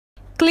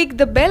Click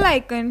the bell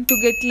icon to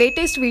get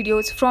latest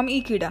videos from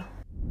Ekeeda.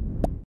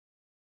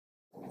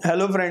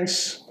 Hello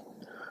friends,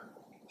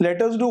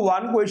 let us do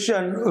one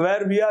question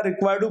where we are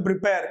required to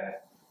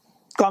prepare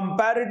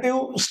comparative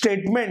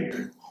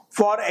statement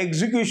for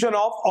execution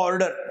of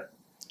order.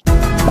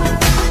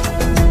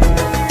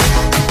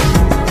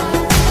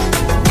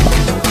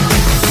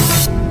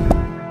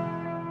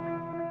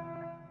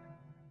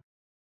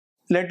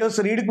 Let us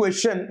read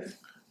question.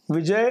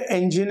 Vijay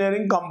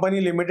Engineering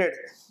Company Limited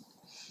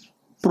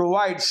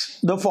provides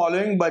the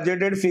following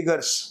budgeted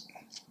figures.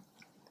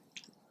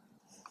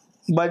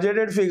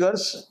 Budgeted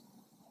figures: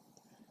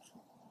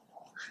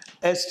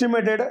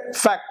 estimated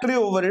factory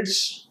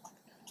overheads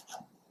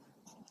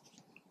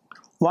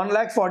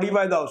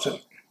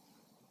 1,45,000,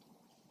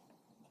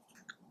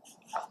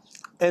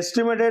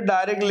 estimated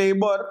direct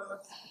labor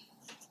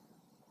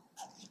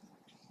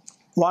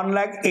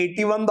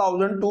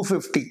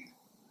 1,81,250,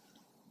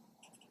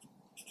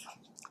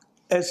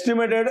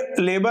 estimated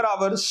labor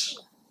hours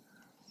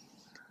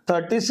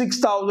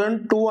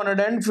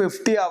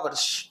 36,250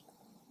 hours,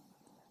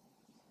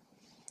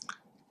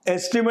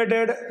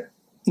 estimated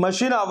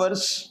machine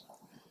hours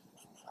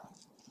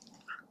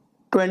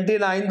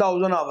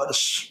 29,000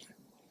 hours.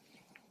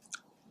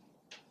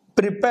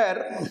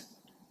 Prepare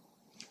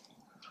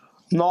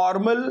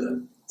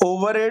normal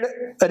overhead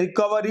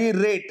recovery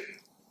rate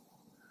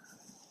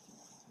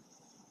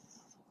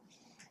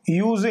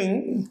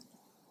using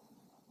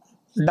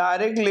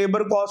direct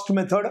labor cost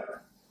method,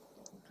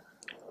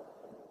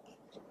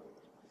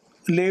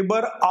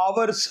 labor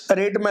hours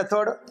rate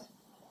method,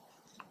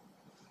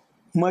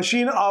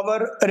 machine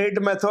hour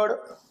rate method.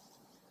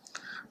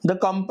 The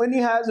company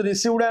has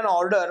received an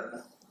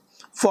order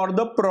for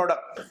the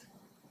product.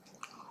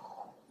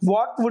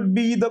 What would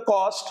be the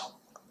cost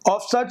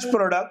of such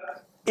product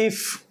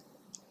if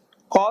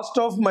cost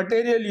of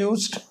material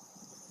used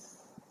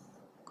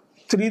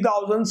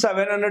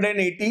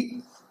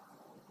 3,780,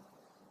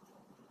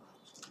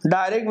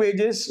 direct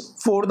wages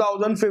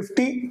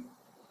 4,050,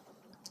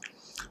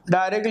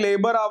 direct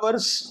labor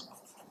hours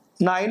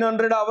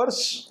 900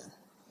 hours,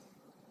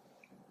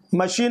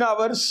 machine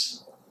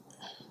hours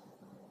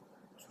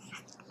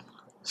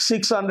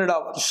 600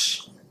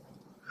 hours.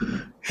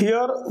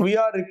 Here we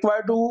are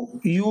required to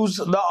use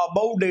the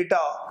above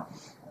data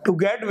to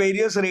get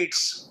various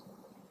rates,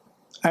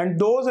 and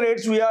those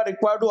rates we are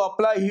required to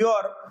apply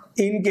here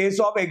in case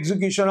of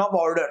execution of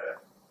order.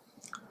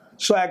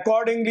 So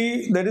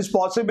accordingly, there is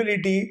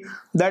possibility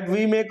that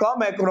we may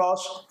come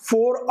across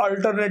 4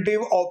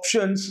 alternative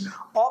options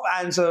of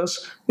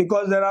answers,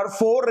 because there are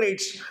 4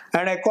 rates,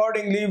 and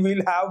accordingly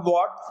we'll have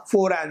what?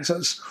 4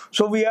 answers.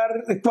 So we are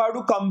required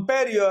to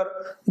compare here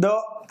the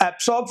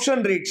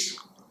absorption rates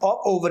of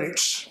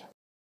overheads.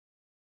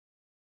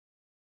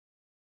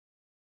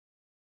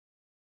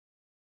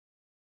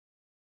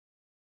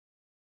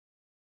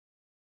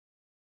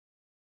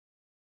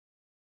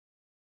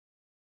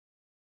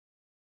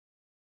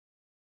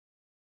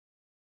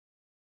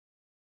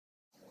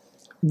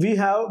 We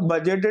have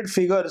budgeted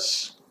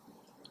figures.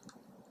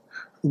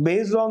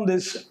 Based on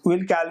this,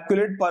 we'll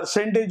calculate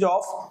percentage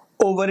of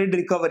overhead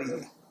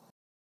recovery.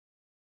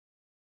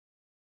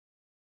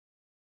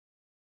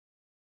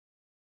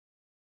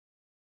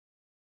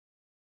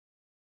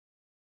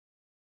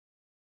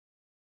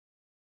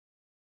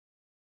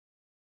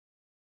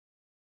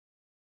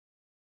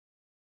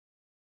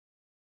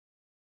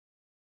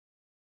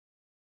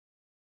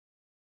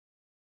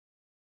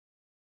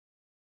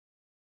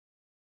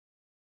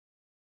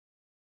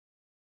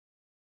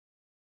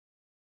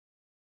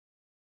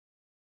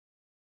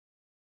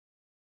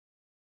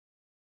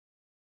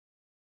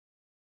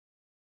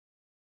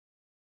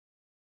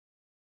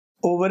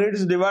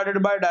 Overheads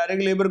divided by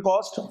direct labor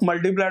cost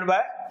multiplied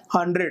by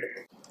 100.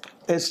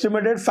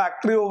 Estimated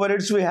factory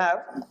overheads we have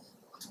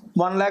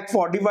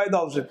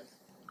 1,45,000,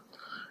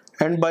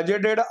 and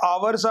budgeted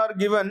hours are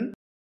given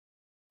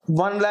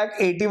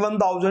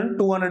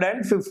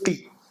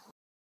 1,81,250.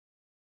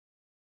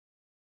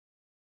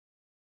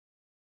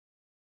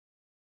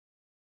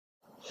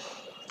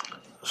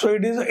 So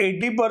it is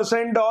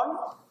 80% on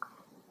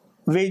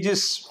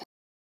wages.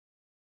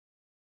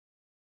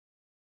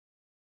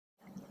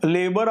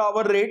 Labor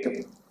hour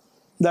rate,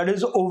 that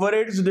is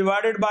overheads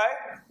divided by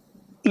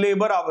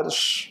labor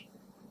hours.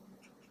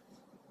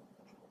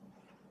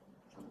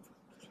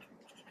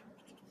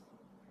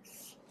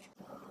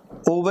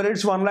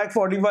 Overheads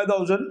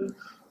 1,45,000,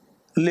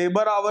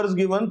 labor hours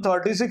given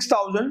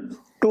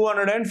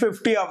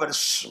 36,250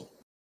 hours.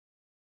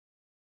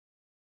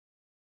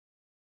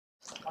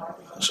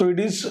 So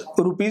it is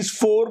rupees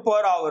 4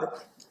 per hour.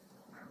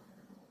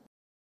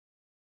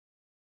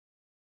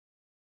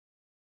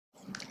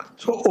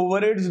 So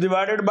overheads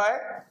divided by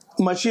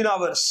machine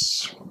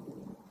hours.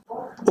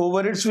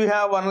 Overheads we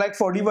have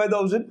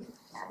 1,45,000.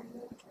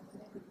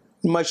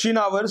 Machine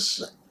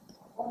hours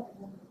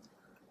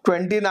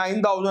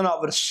 29,000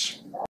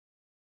 hours.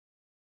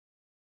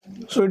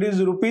 So it is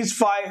rupees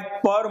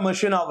 5 per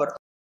machine hour.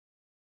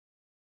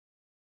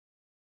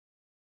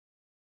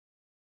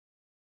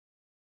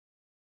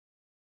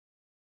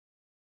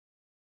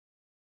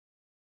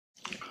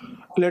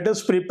 Let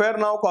us prepare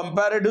now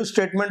comparative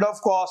statement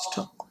of cost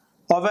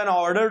of an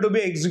order to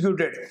be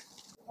executed.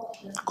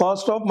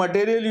 Cost of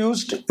material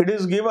used, it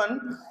is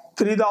given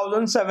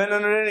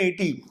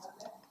 3780.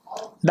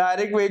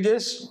 Direct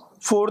wages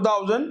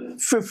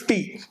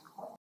 4050.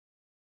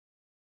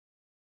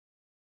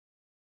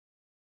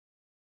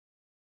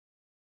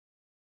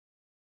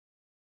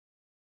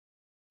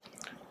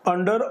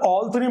 Under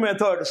all three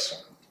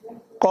methods,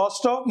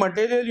 cost of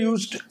material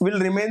used will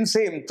remain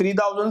same,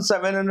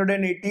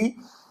 3780,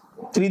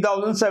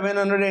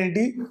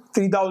 3780,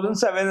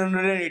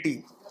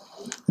 3780.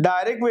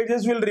 Direct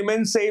wages will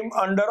remain same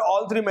under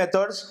all three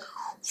methods,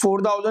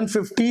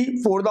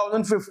 4050,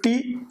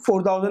 4050,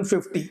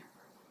 4050.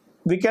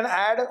 We can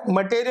add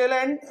material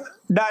and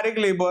direct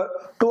labor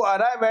to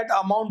arrive at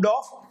amount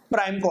of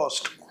prime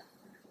cost.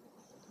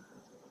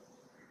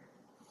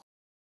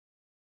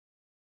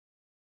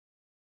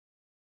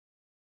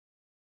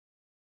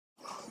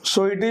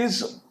 So it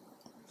is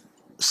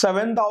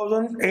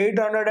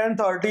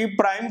 7830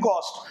 prime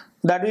cost,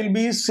 that will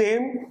be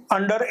same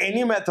under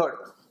any method,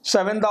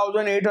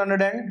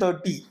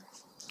 7830.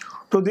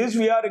 To this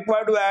we are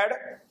required to add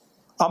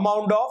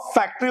amount of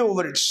factory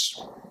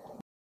overheads.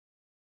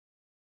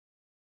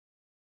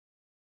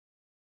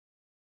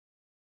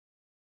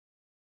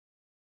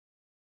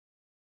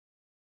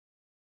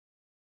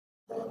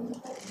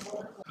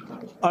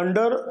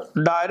 Under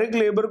direct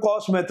labor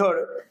cost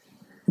method,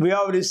 we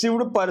have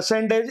received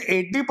percentage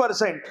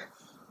 80%,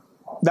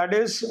 that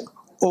is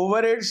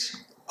overheads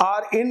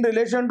are in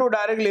relation to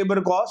direct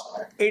labor cost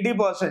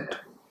 80%.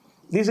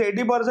 This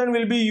 80%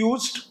 will be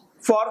used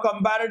for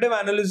comparative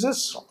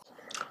analysis.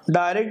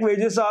 Direct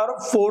wages are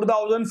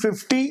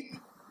 4050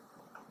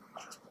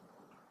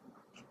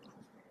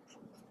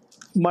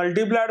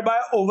 multiplied by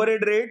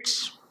overhead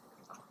rates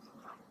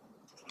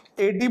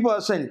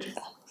 80%.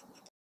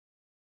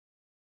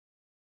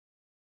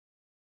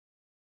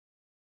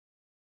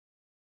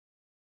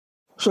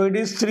 So it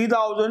is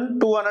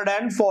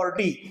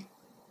 3240.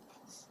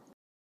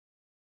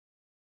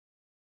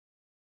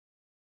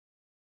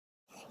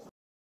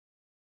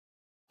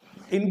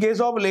 In case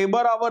of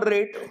labor hour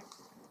rate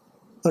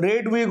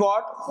we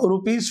got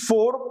rupees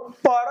 4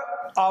 per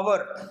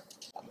hour.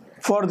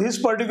 For this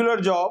particular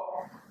job,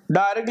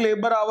 direct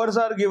labor hours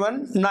are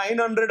given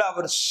 900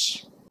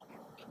 hours.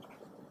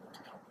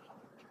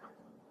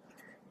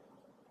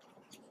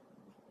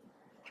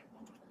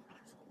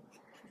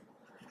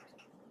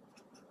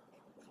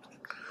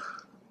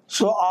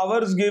 So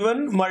hours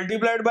given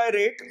multiplied by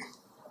rate,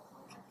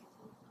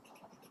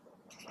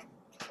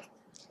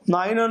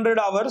 900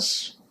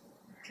 hours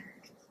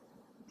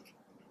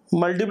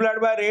multiplied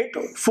by rate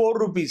 4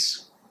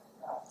 rupees.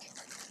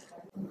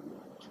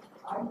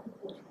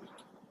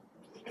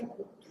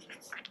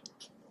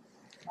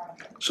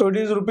 So it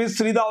is rupees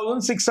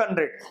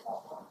 3600.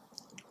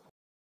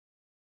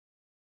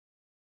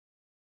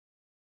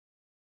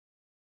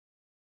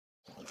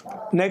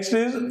 Next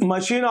is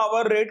machine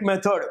hour rate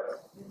method.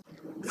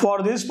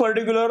 For this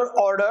particular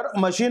order,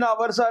 machine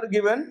hours are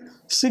given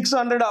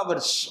 600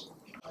 hours.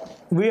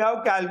 We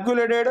have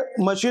calculated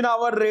machine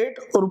hour rate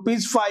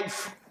rupees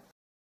 5.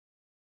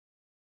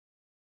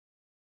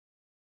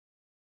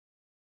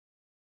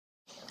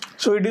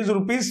 So it is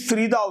rupees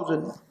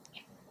 3000.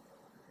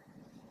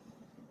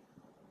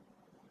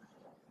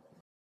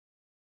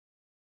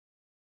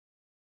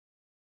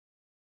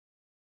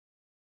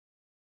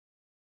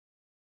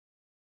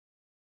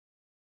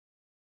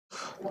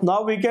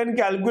 Now we can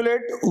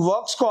calculate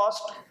works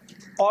cost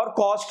or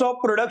cost of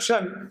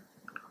production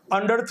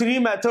under three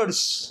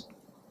methods.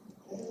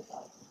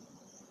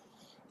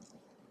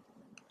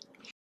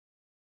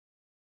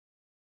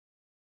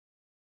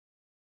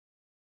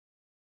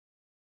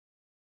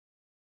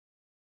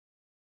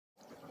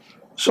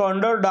 So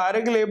under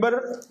direct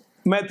labor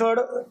method,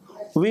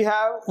 we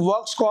have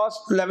works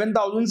cost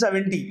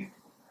 11,070.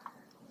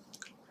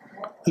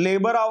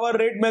 Labor hour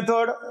rate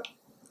method,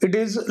 it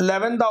is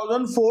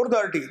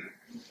 11,430.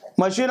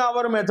 Machine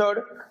hour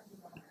method,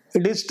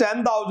 it is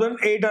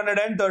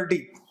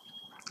 10,830.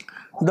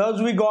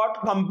 Thus we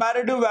got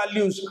comparative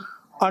values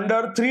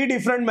under three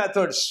different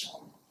methods.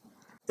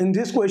 In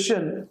this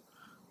question,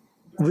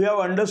 we have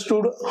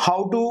understood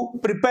how to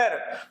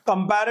prepare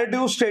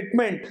comparative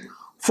statement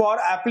for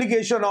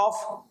application of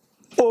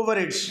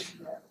overheads.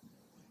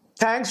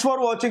 Thanks for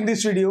watching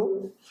this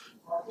video.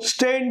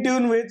 Stay in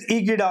tune with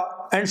Ekeeda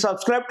and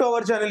subscribe to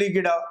our channel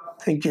Ekeeda.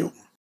 Thank you.